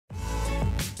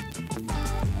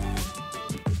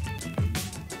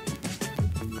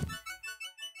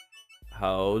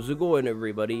How's it going,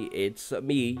 everybody? It's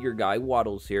me, your guy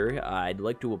Waddles here. I'd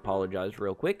like to apologize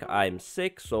real quick. I'm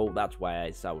sick, so that's why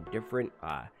I sound different.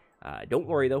 Don't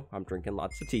worry though, I'm drinking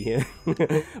lots of tea.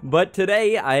 But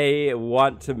today I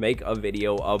want to make a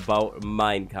video about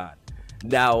Minecon.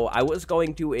 Now, I was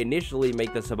going to initially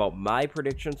make this about my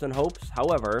predictions and hopes.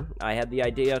 However, I had the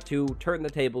idea to turn the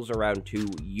tables around to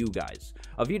you guys.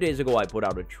 A few days ago, I put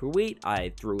out a tweet,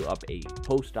 I threw up a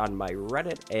post on my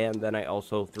Reddit, and then I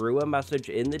also threw a message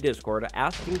in the Discord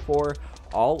asking for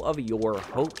all of your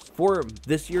hopes for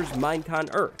this year's Minecon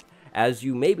Earth. As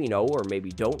you maybe know, or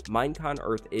maybe don't, Minecon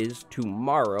Earth is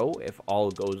tomorrow, if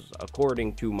all goes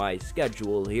according to my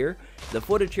schedule here. The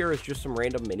footage here is just some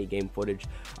random minigame footage.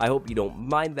 I hope you don't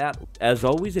mind that. As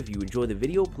always, if you enjoy the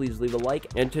video, please leave a like.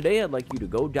 And today, I'd like you to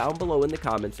go down below in the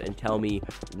comments and tell me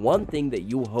one thing that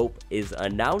you hope is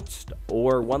announced,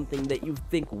 or one thing that you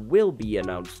think will be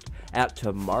announced at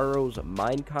tomorrow's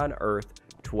Minecon Earth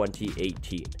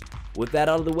 2018. With that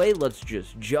out of the way, let's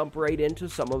just jump right into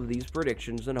some of these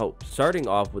predictions and hopes. Starting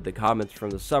off with the comments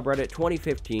from the subreddit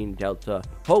 2015 Delta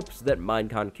hopes that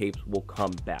Minecon capes will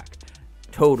come back.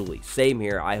 Totally, same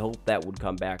here, I hope that would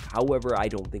come back. However, I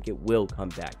don't think it will come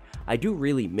back. I do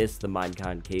really miss the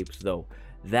Minecon capes though.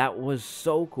 That was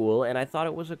so cool, and I thought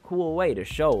it was a cool way to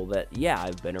show that, yeah,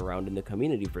 I've been around in the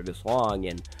community for this long,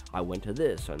 and I went to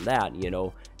this and that, you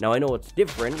know. Now, I know it's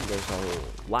different, there's a whole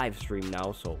live stream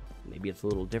now, so maybe it's a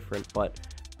little different, but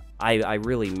I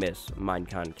really miss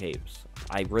Minecon capes.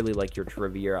 I really like your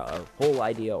trivia, or whole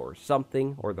idea, or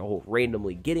something, or the whole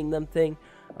randomly getting them thing,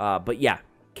 but yeah,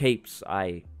 capes,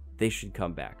 they should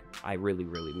come back. I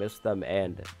really miss them,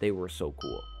 and they were so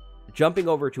cool. Jumping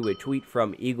over to a tweet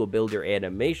from Eagle Builder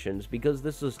Animations, because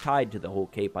this is tied to the whole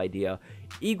cape idea,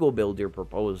 Eagle Builder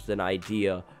proposed an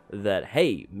idea that,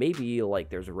 hey, maybe like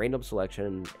there's a random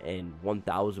selection and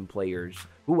 1,000 players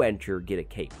who enter get a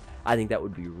cape. I think that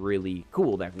would be really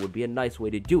cool. That would be a nice way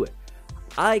to do it.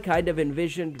 I kind of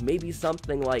envisioned maybe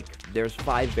something like there's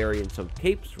 5 variants of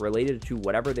capes related to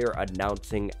whatever they're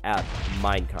announcing at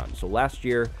Minecon. So last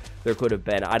year, there could have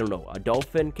been, I don't know, a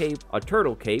dolphin cape, a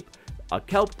turtle cape, a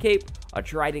kelp cape, a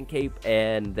trident cape,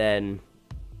 and then,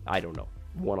 I don't know,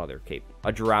 one other cape,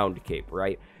 a drowned cape,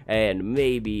 right? And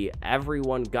maybe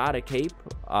everyone got a cape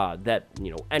that,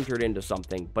 you know, entered into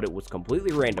something, but it was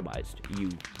completely randomized. You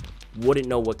wouldn't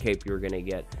know what cape you were going to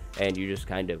get, and you just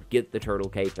kind of get the turtle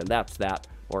cape, and that's that,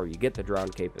 or you get the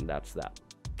drowned cape, and that's that.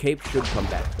 Capes should come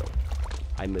back, though.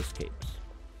 I miss capes.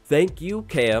 Thank you,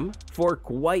 Cam, for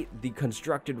quite the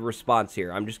constructed response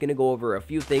here. I'm just going to go over a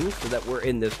few things so that we're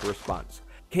in this response.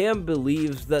 Cam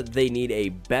believes that they need a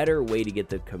better way to get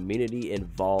the community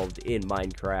involved in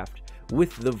Minecraft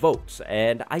with the votes,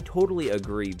 and I totally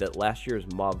agree that last year's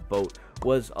mob vote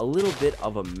was a little bit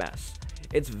of a mess.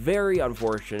 It's very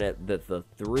unfortunate that the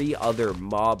 3 other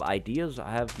mob ideas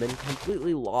have been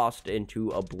completely lost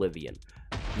into oblivion.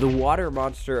 The water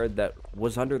monster that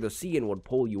was under the sea and would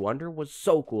pull you under was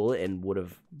so cool and would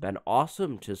have been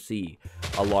awesome to see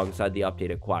alongside the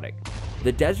update aquatic.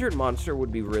 The desert monster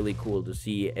would be really cool to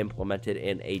see implemented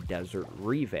in a desert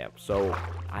revamp, so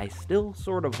I still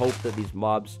sort of hope that these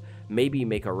mobs maybe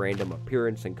make a random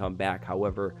appearance and come back.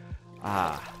 However,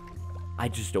 I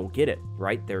just don't get it,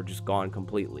 right? They're just gone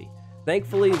completely.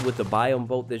 Thankfully, with the biome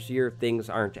vote this year, things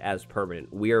aren't as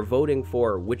permanent. We are voting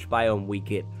for which biome we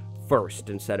get first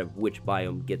instead of which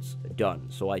biome gets done.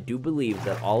 So I do believe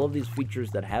that all of these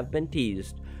features that have been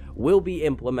teased will be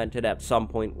implemented at some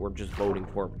point. We're just voting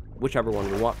for whichever one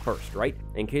we want first, right?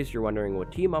 In case you're wondering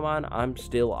what team I'm on, I'm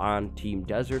still on Team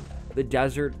Desert. The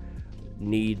desert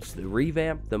needs the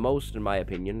revamp the most, in my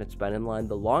opinion. It's been in line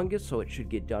the longest, so it should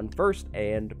get done first,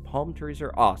 and palm trees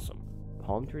are awesome.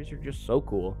 Palm trees are just so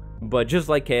cool. But just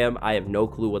like Cam, I have no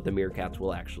clue what the meerkats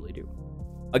will actually do.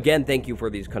 Again, thank you for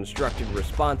these constructed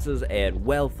responses and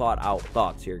well thought out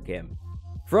thoughts here, Cam.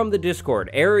 From the Discord,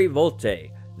 Ari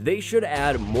Volte, they should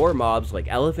add more mobs like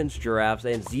elephants, giraffes,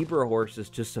 and zebra horses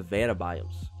to savanna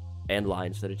biomes. And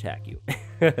lions that attack you.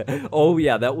 Oh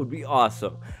yeah, that would be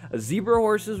awesome. Zebra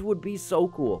horses would be so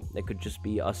cool. It could just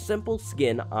be a simple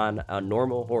skin on a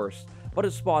normal horse, but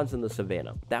it spawns in the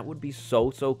savannah. That would be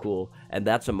so cool, and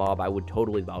that's a mob I would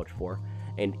totally vouch for.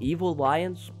 And evil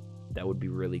lions, that would be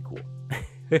really cool.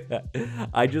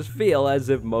 I just feel as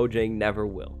if Mojang never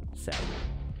will, sadly.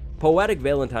 Poetic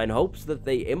Valentine hopes that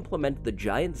they implement the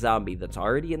giant zombie that's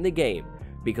already in the game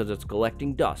because it's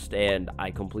collecting dust, and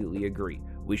I completely agree.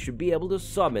 We should be able to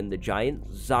summon the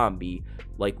giant zombie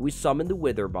like we summoned the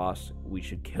Wither boss. We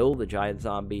should kill the giant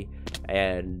zombie,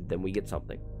 and then we get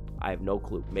something. I have no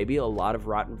clue. Maybe a lot of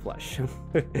rotten flesh.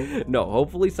 No,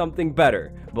 hopefully something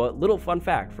better. But little fun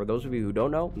fact, for those of you who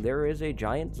don't know, there is a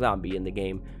giant zombie in the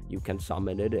game. You can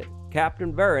summon it in.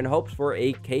 Captain Varen hopes for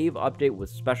a cave update with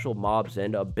special mobs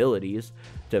and abilities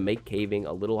to make caving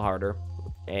a little harder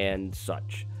and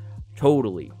such.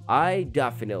 Totally. I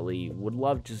definitely would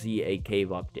love to see a cave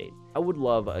update. I would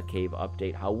love a cave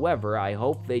update. However, I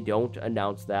hope they don't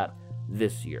announce that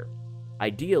this year.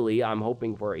 Ideally, I'm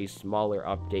hoping for a smaller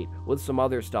update with some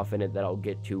other stuff in it that I'll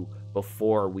get to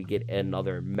before we get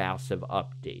another massive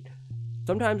update.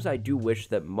 Sometimes I do wish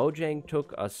that Mojang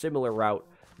took a similar route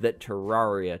that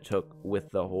Terraria took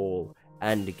with the whole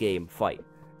end game fight.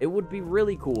 It would be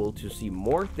really cool to see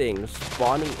more things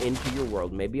spawning into your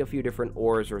world, maybe a few different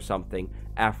ores or something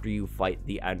after you fight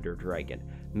the Ender Dragon.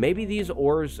 Maybe these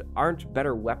ores aren't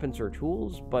better weapons or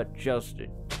tools, but just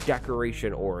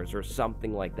decoration ores or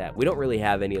something like that. We don't really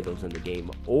have any of those in the game,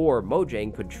 or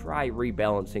Mojang could try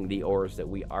rebalancing the ores that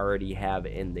we already have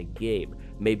in the game,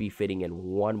 maybe fitting in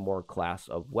one more class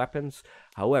of weapons.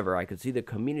 However, I could see the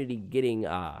community getting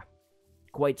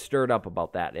quite stirred up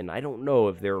about that, and I don't know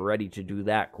if they're ready to do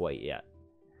that quite yet.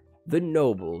 The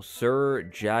noble Sir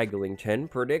Jaglington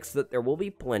predicts that there will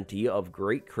be plenty of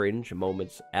great cringe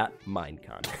moments at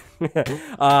Minecon.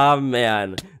 Ah,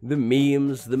 man, the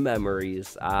memes, the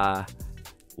memories.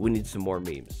 We need some more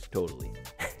memes, totally.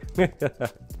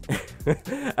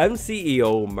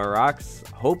 MCEO Marox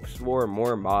hopes for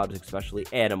more mobs, especially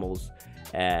animals,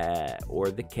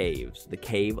 or the caves, the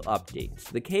cave updates.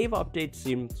 The cave updates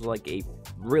seems like a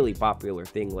really popular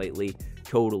thing lately.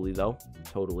 Totally, though.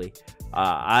 Totally.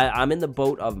 I'm in the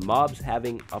boat of mobs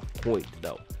having a point,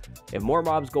 though. If more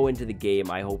mobs go into the game,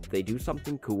 I hope they do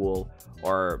something cool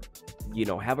or, you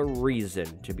know, have a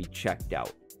reason to be checked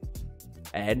out.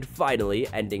 And finally,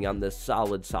 ending on this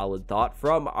solid thought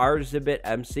from Arzibit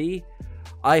MC,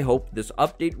 I hope this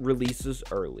update releases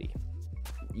early.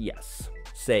 Yes,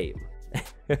 same.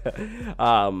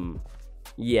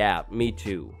 Yeah, me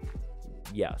too.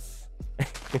 Yes.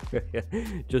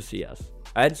 Just yes.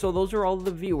 And so those are all the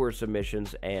viewer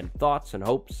submissions and thoughts and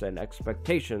hopes and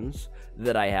expectations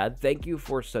that I had. Thank you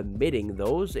for submitting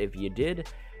those if you did.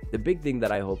 The big thing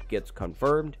that I hope gets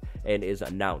confirmed and is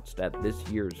announced at this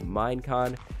year's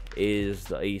Minecon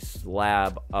is a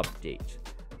slab update.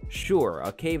 Sure,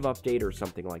 a cave update or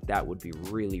something like that would be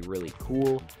really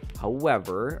cool.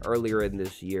 However, earlier in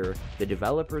this year, the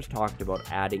developers talked about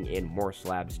adding in more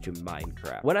slabs to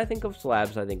Minecraft. When I think of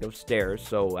slabs, I think of stairs,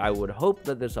 so I would hope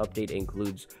that this update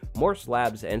includes more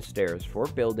slabs and stairs for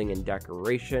building and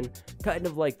decoration, kind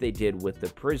of like they did with the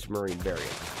Prismarine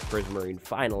variant. Prismarine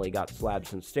finally got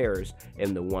slabs and stairs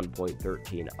in the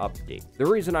 1.13 update. The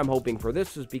reason I'm hoping for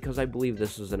this is because I believe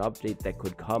this is an update that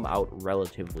could come out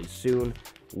relatively soon,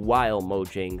 while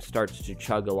Mojang starts to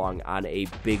chug along on a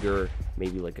bigger,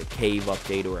 maybe like a cave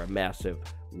update or a massive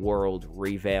world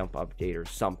revamp update or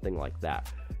something like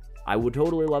that. I would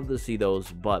totally love to see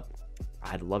those, but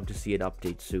I'd love to see an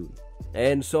update soon.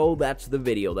 And so that's the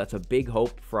video. That's a big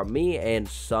hope from me and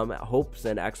some hopes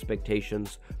and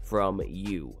expectations from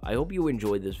you. I hope you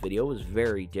enjoyed this video. It was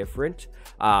very different.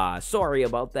 Sorry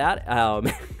about that.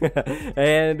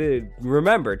 And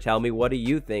remember, tell me, what do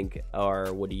you think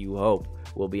or what do you hope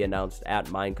will be announced at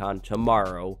Minecon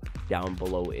tomorrow down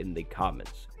below in the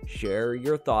comments. Share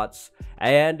your thoughts,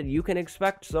 and you can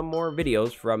expect some more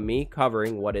videos from me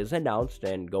covering what is announced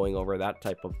and going over that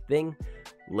type of thing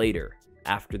later,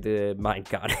 after the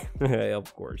Minecon,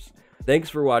 of course. Thanks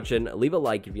for watching. Leave a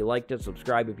like if you liked it,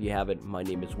 subscribe if you haven't. My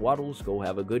name is Waddles. Go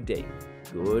have a good day.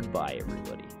 Goodbye,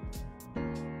 everybody.